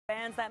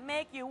bands that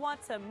make you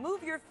want to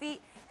move your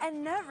feet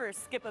and never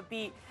skip a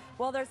beat.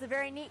 Well, there's a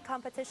very neat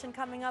competition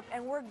coming up,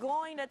 and we're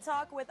going to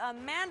talk with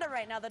Amanda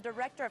right now, the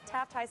director of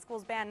Taft High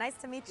School's band. Nice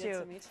to meet you. Good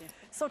to meet you.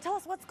 So tell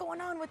us what's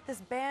going on with this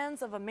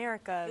Bands of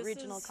America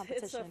regional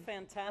competition. It's a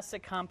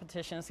fantastic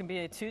competition. It's going to be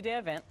a two-day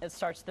event. It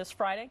starts this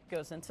Friday,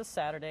 goes into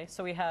Saturday.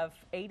 So we have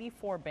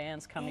 84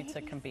 bands coming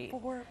to compete.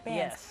 84 bands.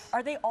 Yes.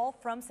 Are they all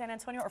from San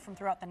Antonio or from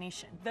throughout the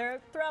nation?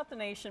 They're throughout the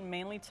nation,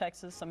 mainly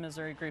Texas, some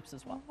Missouri groups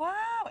as well.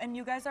 Wow, and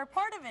you guys are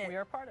part of it. We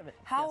are part of it.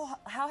 How yes.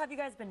 how have you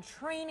guys been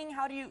training?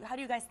 How do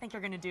you guys think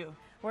you're going to do?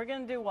 We're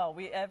going to do well.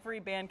 Every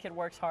band kid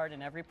works hard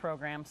in every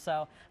program,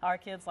 so our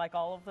kids, like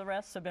all of the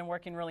rest, have been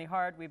working really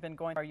hard. We've been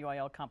going to our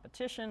UIL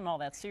competition and all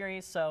that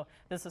series, so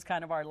this is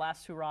kind of our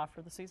last hurrah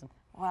for the season.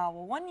 Wow,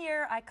 well, one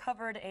year I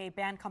covered a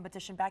band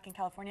competition back in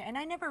California, and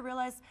I never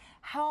realized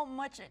how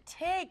much it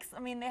takes.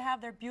 I mean, they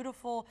have their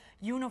beautiful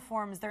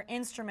uniforms, their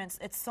instruments.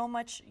 It's so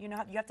much, you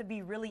know, you have to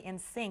be really in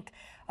sync.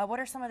 What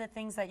are some of the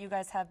things that you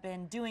guys have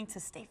been doing to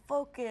stay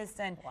focused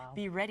and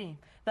be ready?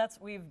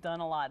 We've done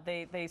a lot.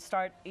 They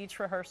start each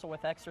rehearsal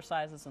with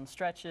exercises and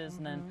stretches,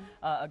 and then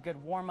a good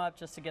warm-up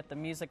just to get the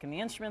music and the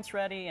instruments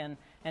ready, and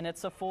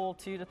it's a full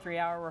 2 to 3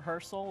 hour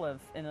rehearsal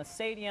in a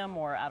stadium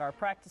or at our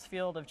practice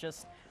field of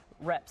just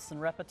reps and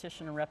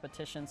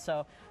repetition.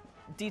 So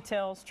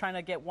details, trying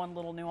to get one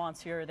little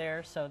nuance here or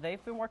there. So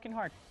they've been working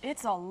hard.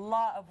 It's a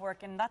lot of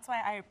work, and that's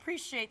why I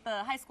appreciate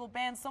the high school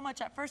band so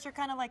much. At first, you're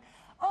kind of like,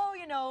 oh,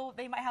 you know,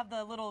 they might have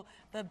the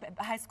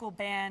high school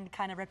band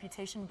kind of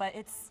reputation, but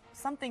it's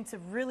something to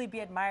really be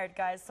admired,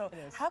 guys. So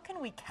how can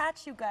we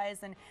catch you guys,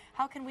 and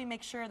how can we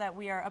make sure that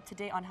we are up to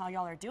date on how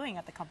y'all are doing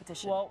at the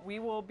competition? Well, we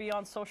will be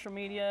on social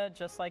media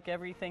just like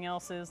everything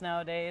else is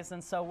nowadays,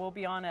 and so we'll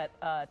be on at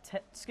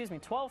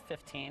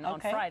 12:15 on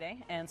Friday,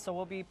 and so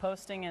we'll be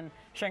posting and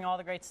sharing all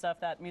the great stuff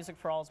that Music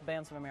for All's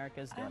Bands of America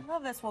is doing. I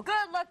love this. Well,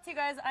 good luck to you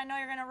guys. I know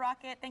you're going to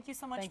rock it. Thank you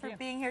so much for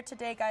being here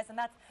today, guys. And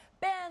that's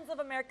Bands of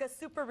America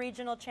Super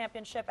Regional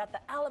Championship at the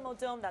Alamo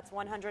Dome. That's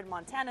 100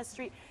 Montana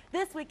Street.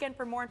 This weekend,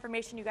 for more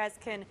information, you guys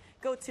can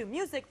go to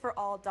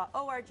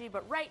musicforall.org.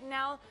 But right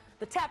now,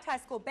 the Taft High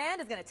School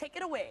Band is going to take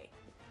it away.